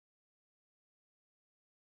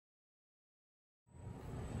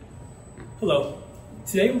Hello.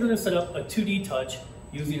 Today we're going to set up a 2D touch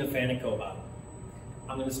using a Fanuc Cobot.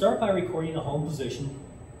 I'm going to start by recording a home position.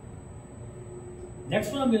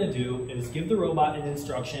 Next, what I'm going to do is give the robot an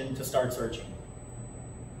instruction to start searching.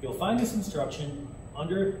 You'll find this instruction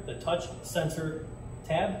under the touch sensor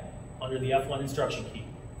tab under the F1 instruction key.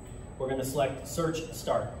 We're going to select Search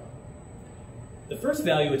Start. The first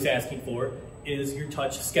value it's asking for is your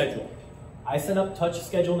touch schedule. I set up touch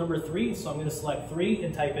schedule number 3, so I'm going to select 3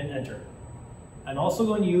 and type in Enter. I'm also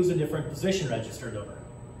going to use a different position register number.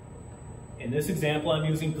 In this example, I'm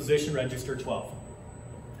using position register 12.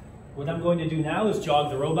 What I'm going to do now is jog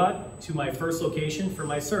the robot to my first location for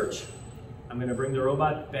my search. I'm going to bring the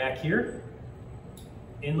robot back here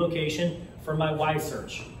in location for my Y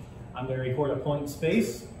search. I'm going to record a point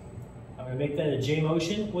space. I'm going to make that a J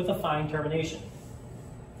motion with a fine termination.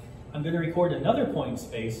 I'm going to record another point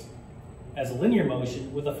space as a linear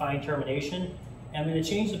motion with a fine termination. And I'm going to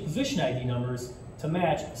change the position ID numbers to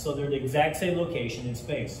match so they're the exact same location in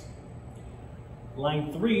space.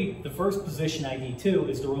 Line 3, the first position ID 2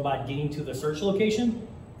 is the robot getting to the search location.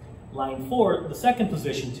 Line 4, the second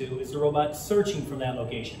position 2 is the robot searching from that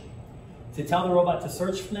location. To tell the robot to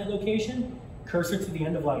search from that location, cursor to the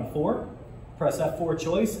end of line 4, press F4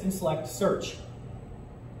 choice and select search.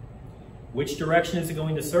 Which direction is it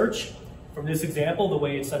going to search? From this example, the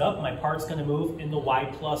way it's set up, my part's going to move in the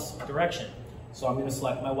Y plus direction. So I'm going to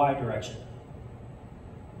select my Y direction.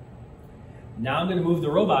 Now I'm going to move the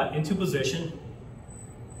robot into position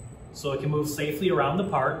so it can move safely around the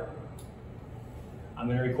part. I'm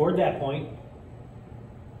going to record that point.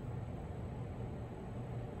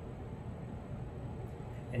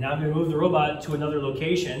 And now I'm going to move the robot to another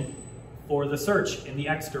location for the search in the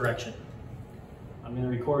X direction. I'm going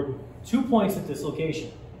to record 2 points at this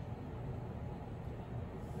location.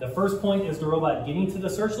 The first point is the robot getting to the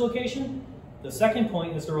search location. The second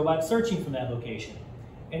point is the robot searching from that location.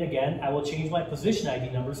 And again, I will change my position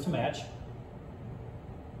ID numbers to match.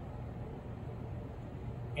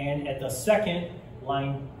 And at the second,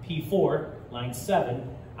 line P4, line 7,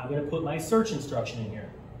 I'm going to put my search instruction in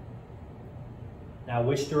here. Now,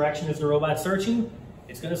 which direction is the robot searching?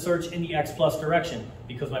 It's going to search in the X plus direction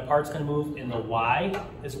because my part's going to move in the Y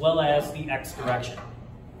as well as the X direction.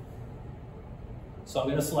 So I'm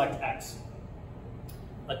going to select X.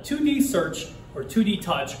 A 2D search or 2D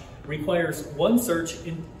touch requires one search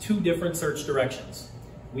in 2 different search directions.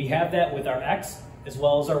 We have that with our X as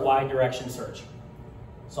well as our Y direction search.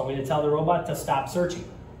 So I'm going to tell the robot to stop searching.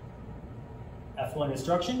 F1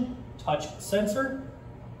 instruction, touch sensor,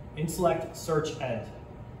 and select search end.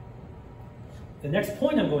 The next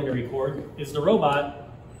point I'm going to record is the robot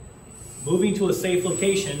moving to a safe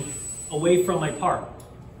location away from my part.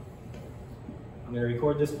 I'm going to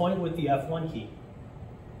record this point with the F1 key.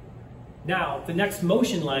 Now, the next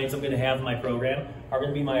motion lines I'm going to have in my program are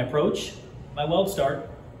going to be my approach, my weld start,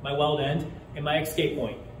 my weld end, and my escape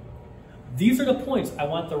point. These are the points I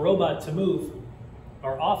want the robot to move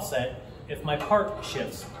or offset if my part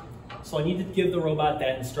shifts. So I need to give the robot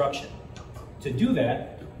that instruction. To do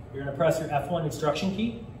that, you're going to press your F1 instruction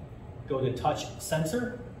key, go to touch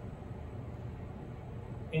sensor,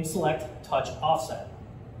 and select touch offset.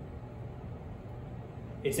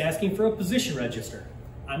 It's asking for a position register.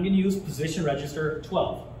 I'm going to use position register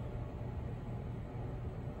 12.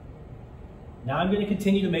 Now I'm going to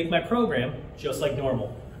continue to make my program just like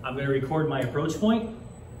normal. I'm going to record my approach point,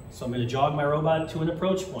 so I'm going to jog my robot to an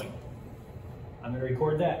approach point. I'm going to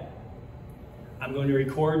record that. I'm going to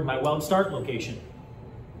record my weld start location.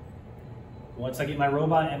 Once I get my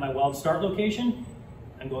robot at my weld start location,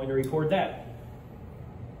 I'm going to record that.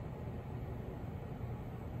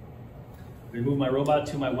 I'm going to move my robot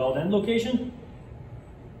to my weld end location.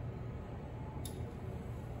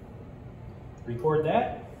 Record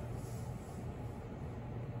that.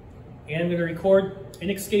 And I'm going to record an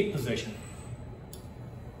escape position.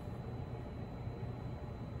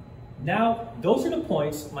 Now, those are the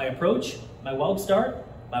points, my approach, my weld start,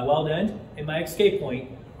 my weld end, and my escape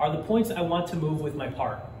point are the points I want to move with my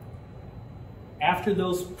part. After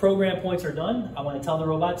those program points are done, I want to tell the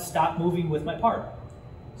robot stop moving with my part.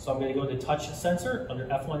 So I'm going to go to touch sensor under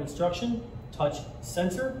F1 instruction, touch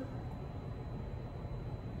sensor,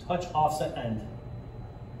 touch offset end.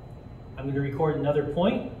 I'm going to record another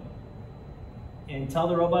point and tell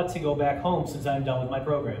the robot to go back home since I'm done with my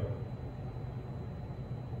program.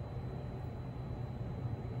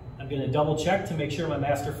 I'm going to double check to make sure my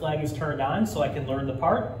master flag is turned on so I can learn the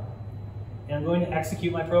part. And I'm going to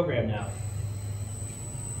execute my program now.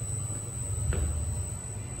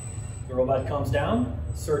 The robot comes down,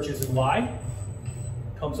 searches in Y,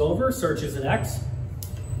 comes over, searches in X,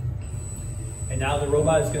 And now the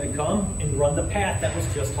robot is going to come and run the path that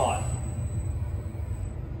was just taught.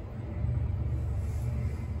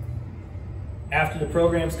 After the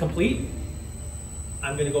program's complete,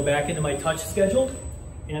 I'm going to go back into my touch schedule,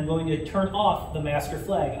 and I'm going to turn off the master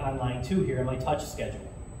flag on line 2 here in my touch schedule.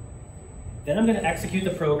 Then I'm going to execute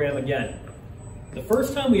the program again. The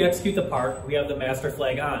first time we execute the part, we have the master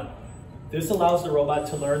flag on. This allows the robot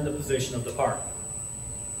to learn the position of the part.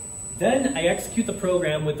 Then I execute the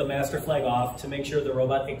program with the master flag off to make sure the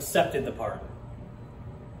robot accepted the part.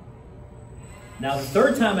 Now the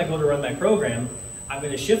third time I go to run my program, I'm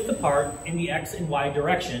going to shift the part in the X and Y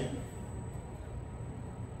direction.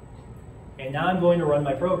 And now I'm going to run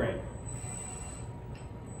my program.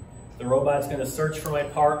 The robot's going to search for my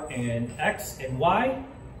part in X and Y.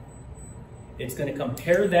 It's going to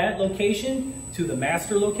compare that location to the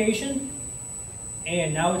master location.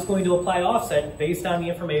 And now it's going to apply offset based on the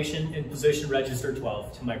information in position register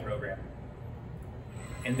 12 to my program.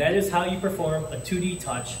 And that is how you perform a 2D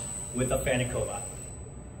touch with a Fanuc Cobot.